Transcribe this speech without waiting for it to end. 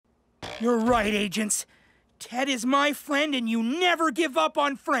You're right, agents. Ted is my friend, and you never give up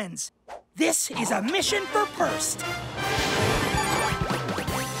on friends. This is a mission for Purst.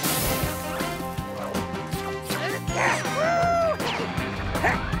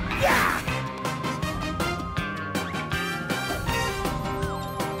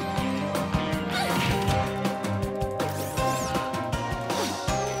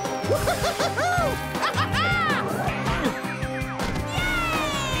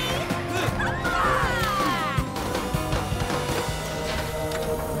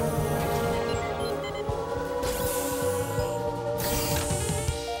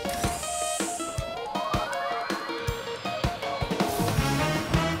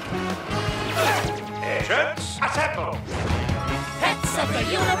 Agents, assemble! Pets of the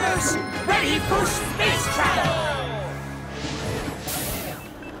universe, ready for space travel!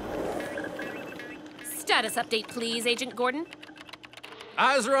 Status update, please, Agent Gordon.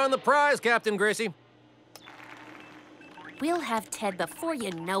 Eyes are on the prize, Captain Gracie. We'll have Ted before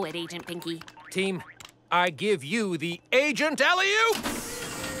you know it, Agent Binky. Team, I give you the Agent Alley-oop!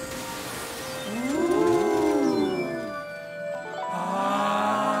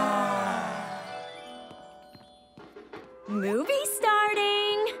 Movie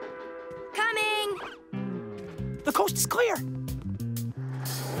starting! Coming! The coast is clear.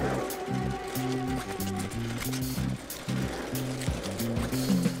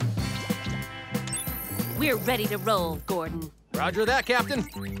 We're ready to roll, Gordon. Roger that, Captain.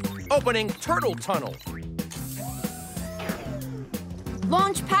 Opening Turtle Tunnel.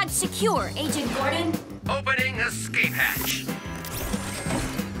 Launch pad secure, Agent Gordon. Opening escape hatch.